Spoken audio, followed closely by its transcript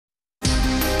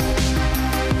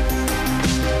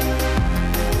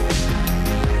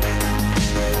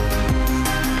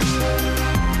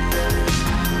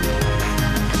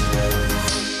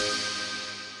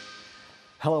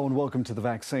and welcome to The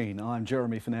Vaccine. I'm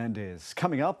Jeremy Fernandez.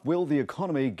 Coming up, will the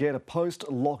economy get a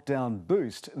post-lockdown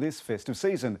boost this festive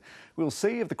season? We'll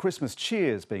see if the Christmas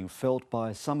cheer is being felt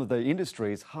by some of the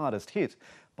industries hardest hit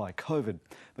by COVID.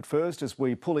 But first, as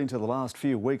we pull into the last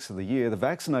few weeks of the year, the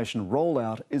vaccination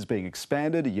rollout is being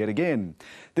expanded yet again.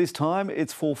 This time,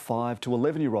 it's for 5 to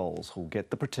 11-year-olds who'll get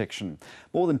the protection.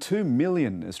 More than 2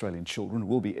 million Australian children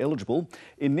will be eligible.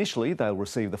 Initially, they'll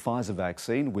receive the Pfizer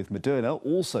vaccine, with Moderna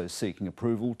also seeking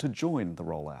approval to join the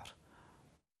rollout.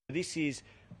 This is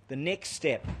the next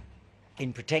step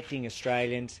in protecting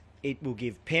Australians. It will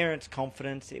give parents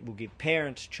confidence, it will give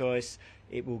parents choice,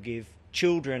 it will give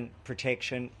children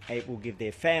protection, it will give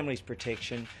their families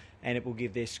protection, and it will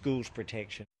give their schools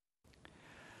protection.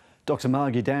 Dr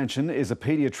Margie Danchin is a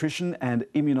paediatrician and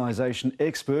immunisation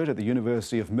expert at the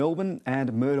University of Melbourne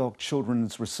and Murdoch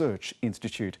Children's Research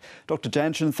Institute. Dr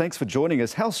Danchin, thanks for joining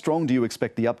us. How strong do you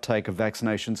expect the uptake of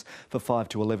vaccinations for 5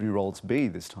 to 11-year-olds be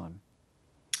this time?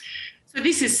 So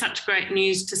this is such great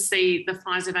news to see the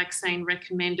Pfizer vaccine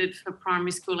recommended for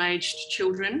primary school aged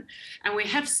children. And we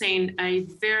have seen a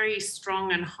very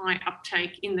strong and high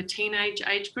uptake in the teenage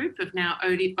age group of now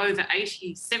over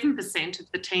 87%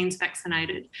 of the teens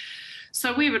vaccinated.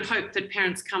 So we would hope that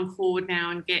parents come forward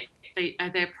now and get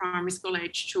their primary school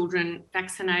aged children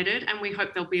vaccinated, and we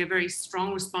hope there'll be a very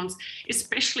strong response,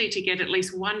 especially to get at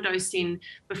least one dose in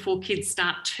before kids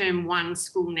start term 1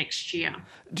 school next year.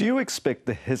 Do you expect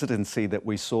the hesitancy that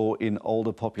we saw in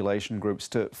older population groups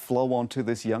to flow onto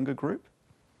this younger group?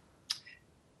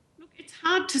 Look, it's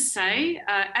hard to say.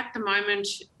 At the moment,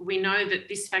 we know that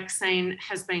this vaccine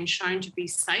has been shown to be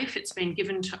safe. It's been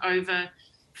given to over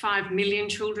 5 million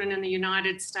children in the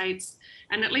United States,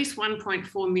 and at least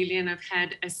 1.4 million have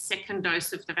had a second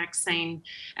dose of the vaccine.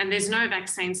 And there's no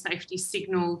vaccine safety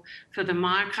signal for the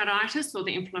myocarditis, or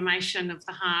the inflammation of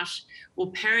the heart,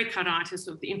 or pericarditis,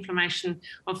 or the inflammation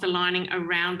of the lining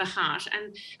around the heart.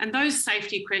 And those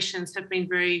safety questions have been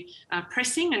very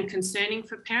pressing and concerning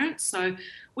for parents. So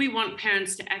we want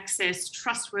parents to access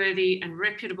trustworthy and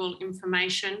reputable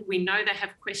information. We know they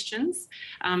have questions,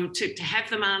 to have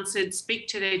them answered, speak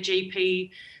to their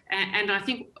GP. And I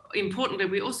think importantly,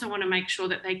 we also want to make sure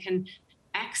that they can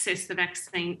access the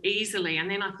vaccine easily,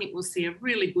 and then I think we'll see a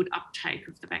really good uptake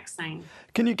of the vaccine.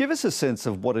 Can you give us a sense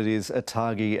of what it is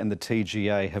ATAGI and the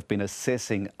TGA have been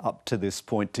assessing up to this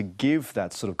point to give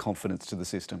that sort of confidence to the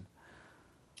system?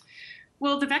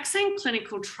 Well, the vaccine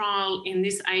clinical trial in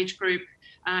this age group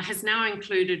has now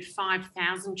included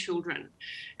 5,000 children.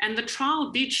 And the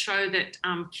trial did show that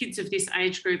kids of this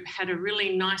age group had a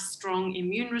really nice, strong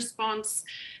immune response,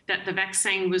 that the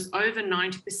vaccine was over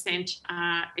 90%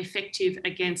 effective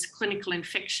against clinical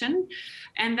infection,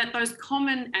 and that those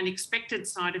common and expected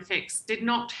side effects did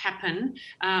not happen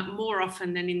more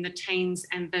often than in the teens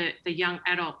and the young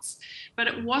adults. But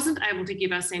it wasn't able to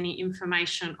give us any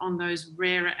information on those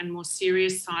rarer and more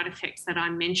serious side effects that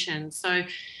I mentioned. So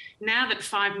now that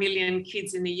 5 million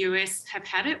kids in the US have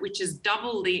had it, which is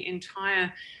double the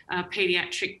entire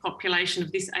paediatric population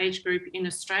of this age group in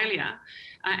Australia,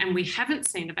 and we haven't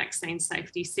seen a vaccine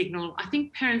safety signal, I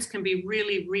think parents can be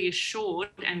really reassured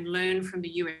and learn from the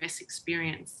US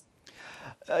experience.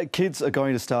 Kids are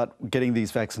going to start getting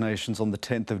these vaccinations on the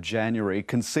 10th of January.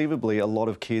 Conceivably, a lot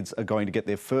of kids are going to get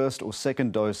their first or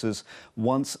second doses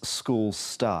once school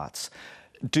starts.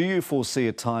 Do you foresee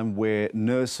a time where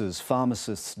nurses,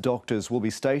 pharmacists, doctors will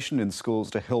be stationed in schools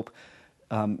to help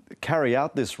carry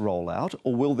out this rollout,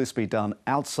 or will this be done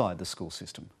outside the school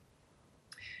system?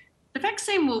 The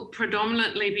vaccine will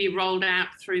predominantly be rolled out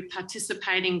through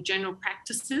participating general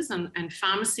practices and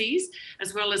pharmacies,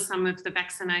 as well as some of the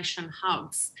vaccination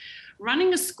hubs.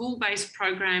 Running a school-based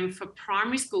program for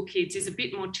primary school kids is a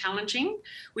bit more challenging.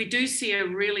 We do see a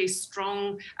really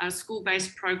strong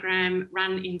school-based program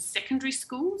run in secondary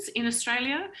schools in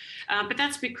Australia, but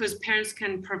that's because parents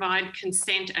can provide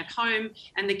consent at home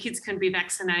and the kids can be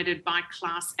vaccinated by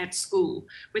class at school.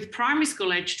 With primary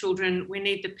school age children, we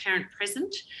need the parent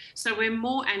present, so we're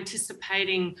more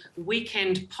anticipating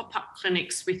weekend pop-up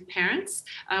clinics with parents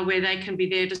where they can be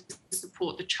there to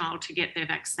support the child to get their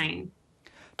vaccine.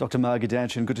 Dr Margie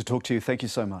Danchin, good to talk to you. Thank you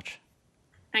so much.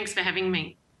 Thanks for having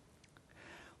me.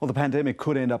 Well, the pandemic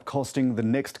could end up costing the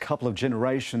next couple of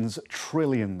generations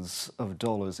trillions of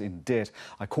dollars in debt.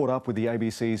 I caught up with the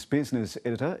ABC's business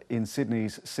editor in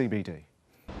Sydney's CBD.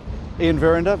 Ian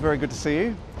Verrender, very good to see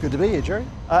you. Good to be here, Jerry.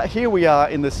 Here we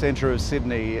are in the centre of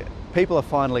Sydney. People are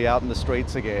finally out in the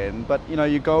streets again, but you know,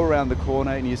 you go around the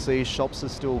corner and you see shops are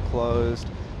still closed.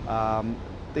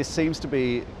 there seems to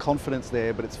be confidence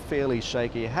there, but it's fairly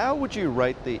shaky. How would you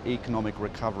rate the economic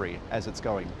recovery as it's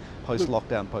going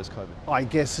post-lockdown, post-COVID? I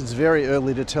guess it's very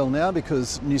early to tell now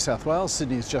because New South Wales,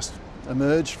 Sydney's just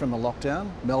emerged from a lockdown.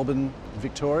 Melbourne,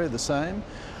 Victoria, the same.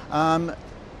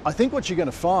 I think what you're going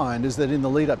to find is that in the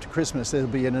lead up to Christmas, there'll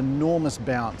be an enormous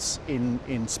bounce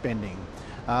in spending.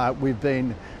 We've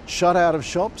been shut out of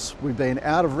shops, we've been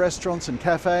out of restaurants and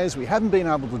cafes, we haven't been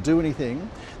able to do anything.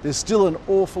 There's still an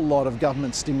awful lot of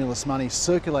government stimulus money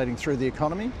circulating through the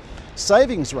economy.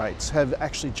 Savings rates have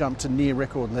actually jumped to near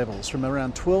record levels from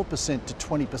around 12% to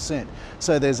 20%.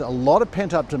 So there's a lot of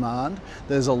pent-up demand,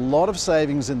 there's a lot of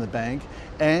savings in the bank,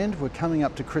 and we're coming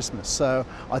up to Christmas. So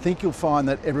I think you'll find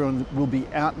that everyone will be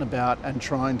out and about and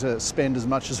trying to spend as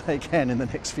much as they can in the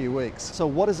next few weeks. So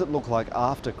what does it look like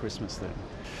after Christmas then?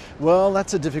 Well,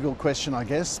 that's a difficult question, I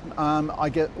guess. I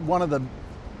get one of the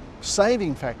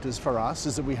saving factors for us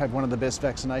is that we have one of the best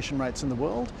vaccination rates in the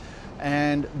world,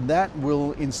 and that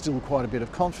will instill quite a bit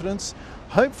of confidence.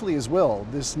 Hopefully as well,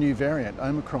 this new variant,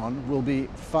 Omicron, will be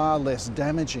far less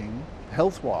damaging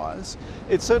health-wise.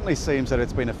 It certainly seems that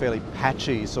it's been a fairly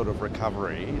patchy sort of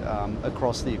recovery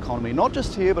across the economy, not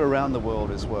just here but around the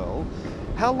world as well.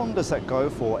 How long does that go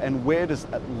for, and where does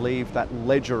that leave that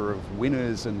ledger of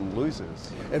winners and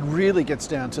losers? It really gets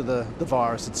down to the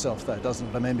virus itself though, doesn't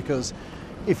it? I mean, because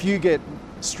if you get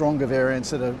stronger variants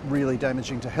that are really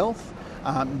damaging to health,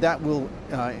 that will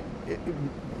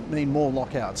mean more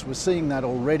lockouts. We're seeing that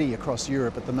already across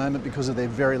Europe at the moment because of their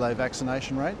very low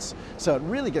vaccination rates. So it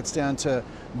really gets down to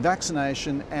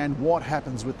vaccination and what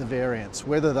happens with the variants,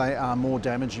 whether they are more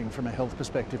damaging from a health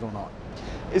perspective or not.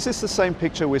 Is this the same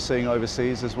picture we're seeing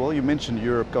overseas as well? You mentioned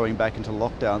Europe going back into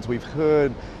lockdowns. We've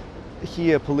heard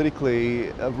here politically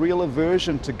a real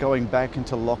aversion to going back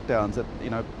into lockdowns, that, you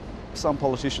know, some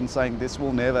politicians saying this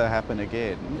will never happen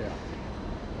again. Yeah.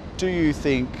 Do you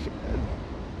think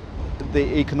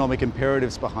the economic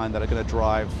imperatives behind that are going to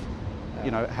drive,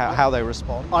 you know, how they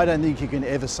respond? I don't think you can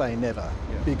ever say never,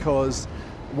 because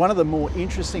one of the more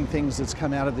interesting things that's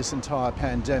come out of this entire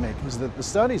pandemic is that the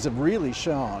studies have really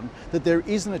shown that there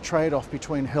isn't a trade-off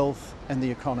between health and the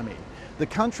economy. The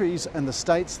countries and the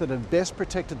states that have best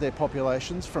protected their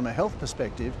populations from a health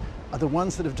perspective are the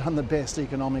ones that have done the best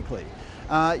economically.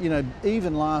 You know,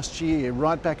 even last year,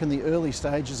 right back in the early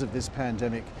stages of this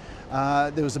pandemic,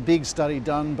 there was a big study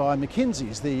done by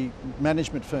McKinsey's, the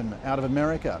management firm out of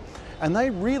America, and they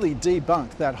really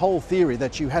debunked that whole theory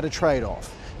that you had a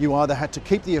trade-off. You either had to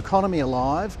keep the economy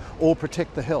alive or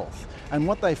protect the health. And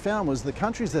what they found was the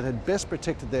countries that had best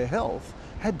protected their health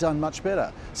had done much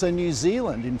better. So New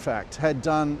Zealand, in fact, had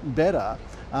done better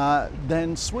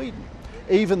than Sweden.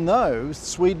 Even though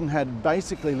Sweden had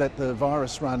basically let the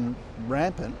virus run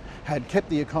rampant, had kept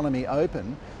the economy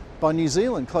open, by New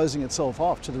Zealand closing itself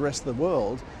off to the rest of the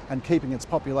world and keeping its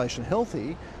population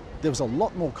healthy, there was a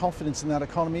lot more confidence in that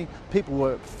economy. People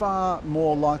were far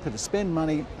more likely to spend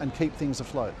money and keep things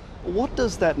afloat. What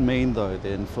does that mean though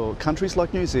then for countries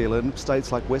like New Zealand,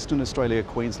 states like Western Australia,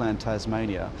 Queensland,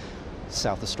 Tasmania,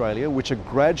 South Australia, which are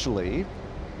gradually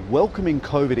welcoming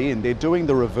COVID in? They're doing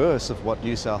the reverse of what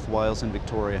New South Wales and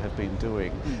Victoria have been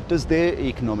doing. Does their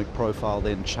economic profile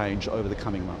then change over the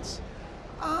coming months?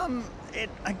 It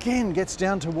again gets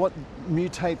down to what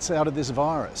mutates out of this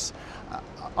virus.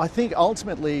 I think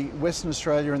ultimately Western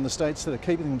Australia and the states that are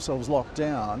keeping themselves locked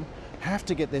down have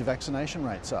to get their vaccination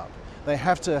rates up. They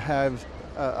have to have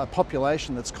a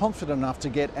population that's confident enough to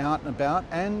get out and about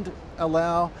and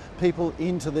allow people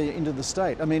into the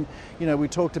state. I mean, you know, we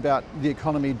talked about the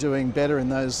economy doing better in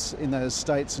those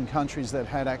states and countries that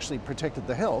had actually protected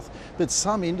the health, but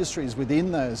some industries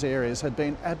within those areas had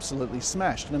been absolutely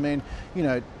smashed. And I mean, you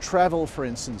know, travel, for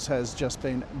instance, has just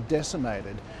been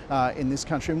decimated in this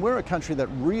country, and we're a country that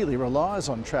really relies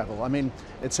on travel. I mean,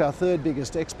 it's our third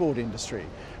biggest export industry,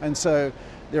 and so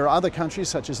there are other countries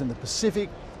such as in the Pacific,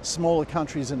 smaller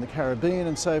countries in the Caribbean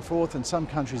and so forth, and some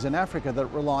countries in Africa that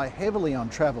rely heavily on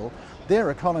travel. Their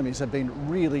economies have been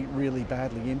really, really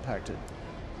badly impacted.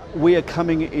 We are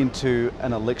coming into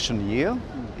an election year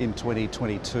in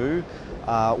 2022.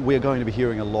 We're going to be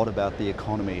hearing a lot about the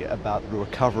economy, about the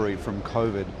recovery from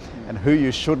COVID and who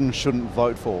you should and shouldn't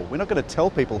vote for. We're not going to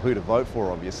tell people who to vote for,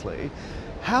 obviously.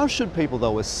 How should people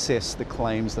though assess the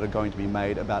claims that are going to be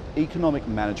made about economic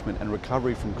management and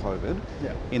recovery from COVID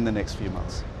in the next few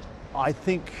months? I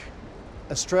think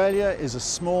Australia is a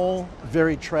small,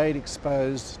 very trade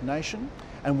exposed nation,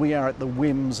 and we are at the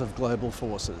whims of global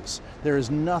forces. There is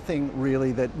nothing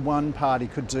really that one party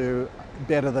could do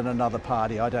better than another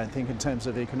party, I don't think, in terms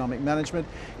of economic management.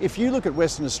 If you look at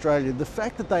Western Australia, the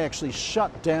fact that they actually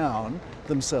shut down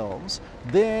themselves,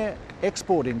 their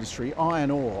export industry, iron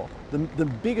ore, the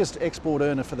biggest export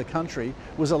earner for the country,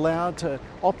 was allowed to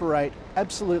operate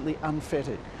absolutely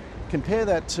unfettered. Compare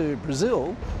that to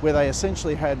Brazil, where they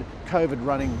essentially had COVID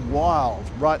running wild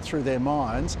right through their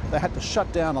mines. They had to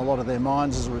shut down a lot of their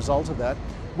mines as a result of that.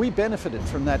 We benefited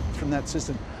from that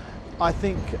system. I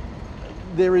think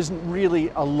there isn't really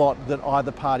a lot that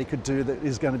either party could do that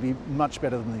is going to be much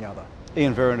better than the other.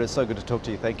 Ian Verrender, so good to talk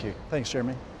to you. Thank you. Thanks,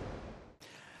 Jeremy.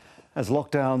 As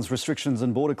lockdowns, restrictions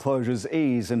and border closures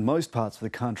ease in most parts of the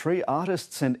country,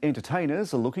 artists and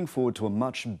entertainers are looking forward to a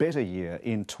much better year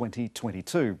in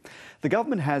 2022. The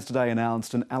government has today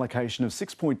announced an allocation of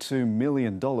 $6.2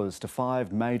 million to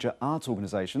 5 major arts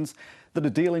organisations that are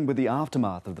dealing with the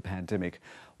aftermath of the pandemic.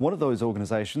 One of those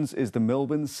organisations is the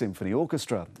Melbourne Symphony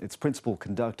Orchestra. Its principal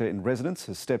conductor in residence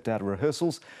has stepped out of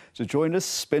rehearsals to join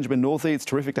us. Benjamin Northey, it's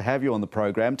terrific to have you on the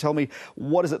program. Tell me,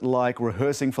 what is it like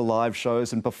rehearsing for live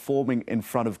shows and performing in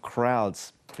front of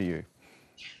crowds for you?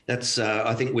 That's,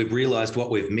 I think we've realised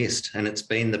what we've missed, and it's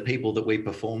been the people that we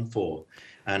perform for.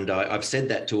 And I've said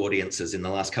that to audiences in the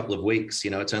last couple of weeks.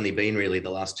 You know, it's only been really the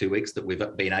last 2 weeks that we've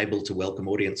been able to welcome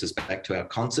audiences back to our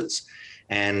concerts.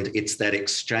 And it's that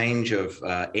exchange of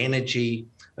energy,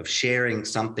 of sharing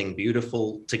something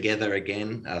beautiful together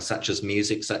again, such as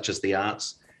music, such as the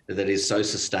arts, that is so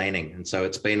sustaining. And so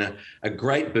it's been a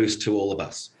great boost to all of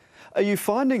us. Are you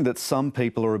finding that some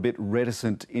people are a bit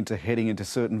reticent into heading into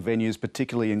certain venues,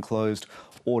 particularly enclosed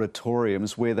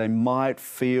auditoriums, where they might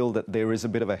feel that there is a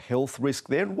bit of a health risk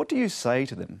there? And what do you say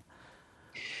to them?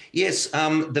 Yes,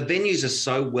 the venues are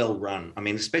so well run. I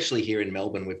mean, especially here in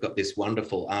Melbourne, we've got this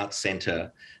wonderful arts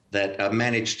centre that are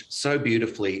managed so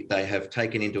beautifully. They have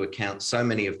taken into account so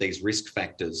many of these risk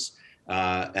factors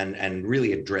and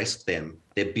really addressed them.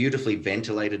 They're beautifully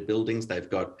ventilated buildings. They've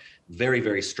got very,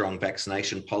 very strong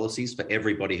vaccination policies for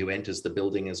everybody who enters the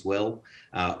building as well.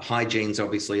 Hygiene's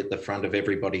obviously at the front of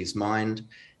everybody's mind.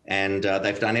 And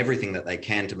they've done everything that they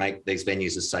can to make these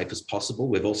venues as safe as possible.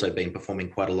 We've also been performing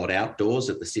quite a lot outdoors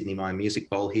at the Sydney Mime Music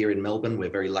Bowl here in Melbourne. We're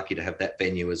very lucky to have that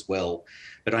venue as well.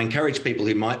 But I encourage people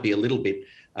who might be a little bit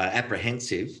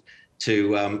apprehensive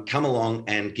to come along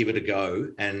and give it a go.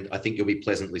 And I think you'll be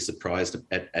pleasantly surprised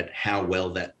at how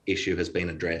well that issue has been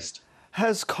addressed.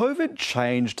 Has COVID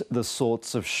changed the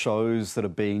sorts of shows that are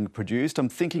being produced? I'm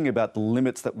thinking about the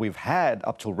limits that we've had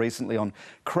up till recently on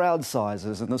crowd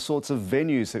sizes and the sorts of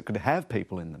venues that could have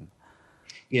people in them.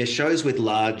 Yeah, shows with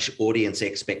large audience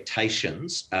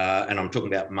expectations, and I'm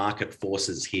talking about market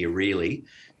forces here really,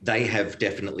 they have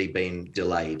definitely been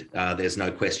delayed. There's no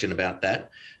question about that.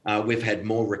 We've had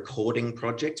more recording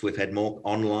projects, we've had more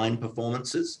online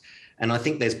performances, and I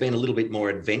think there's been a little bit more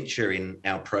adventure in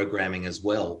our programming as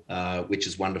well, which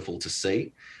is wonderful to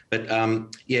see. But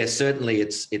yeah, certainly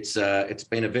it's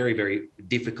been a very, very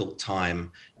difficult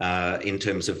time in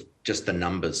terms of just the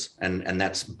numbers, and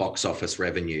that's box office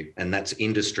revenue, and that's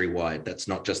industry-wide. That's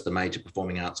not just the major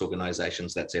performing arts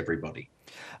organisations, that's everybody.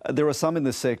 There are some in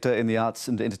the sector, in the arts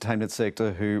and entertainment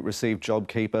sector, who received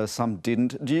JobKeeper, some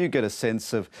didn't. Do you get a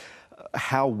sense of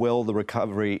how well the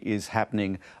recovery is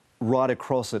happening right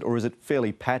across it, or is it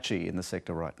fairly patchy in the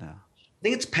sector right now? I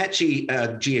think it's patchy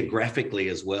geographically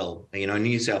as well. You know,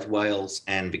 New South Wales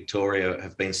and Victoria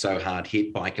have been so hard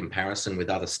hit by comparison with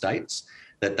other states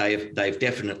that they've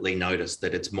definitely noticed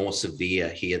that it's more severe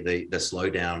here, the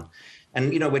slowdown.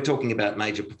 And, you know, we're talking about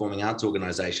major performing arts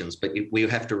organisations, but we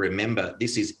have to remember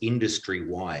this is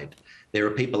industry-wide. There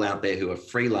are people out there who are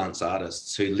freelance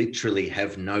artists who literally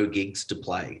have no gigs to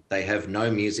play. They have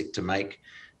no music to make.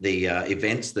 The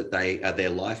events that are their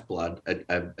lifeblood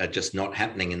are just not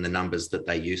happening in the numbers that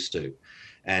they used to.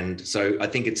 And so I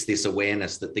think it's this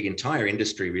awareness that the entire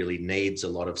industry really needs a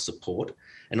lot of support,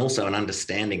 and also an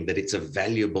understanding that it's a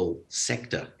valuable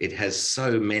sector. It has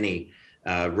so many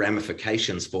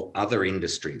ramifications for other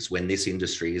industries when this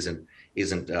industry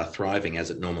isn't thriving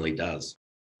as it normally does.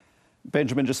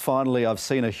 Benjamin, just finally, I've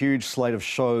seen a huge slate of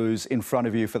shows in front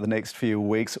of you for the next few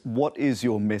weeks. What is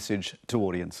your message to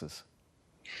audiences?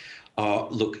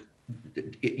 Look,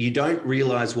 you don't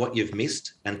realise what you've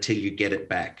missed until you get it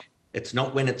back. It's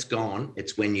not when it's gone,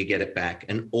 it's when you get it back.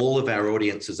 And all of our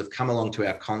audiences have come along to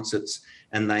our concerts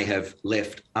and they have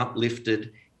left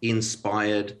uplifted,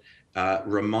 inspired,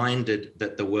 reminded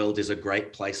that the world is a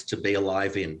great place to be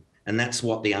alive in. And that's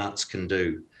what the arts can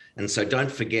do. And so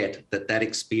don't forget that that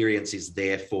experience is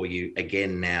there for you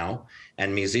again now.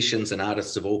 And musicians and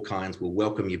artists of all kinds will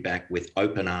welcome you back with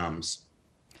open arms.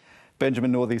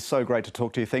 Benjamin Northey, so great to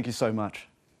talk to you. Thank you so much.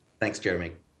 Thanks,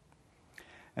 Jeremy.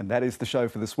 And that is the show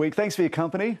for this week. Thanks for your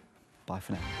company. Bye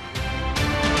for now.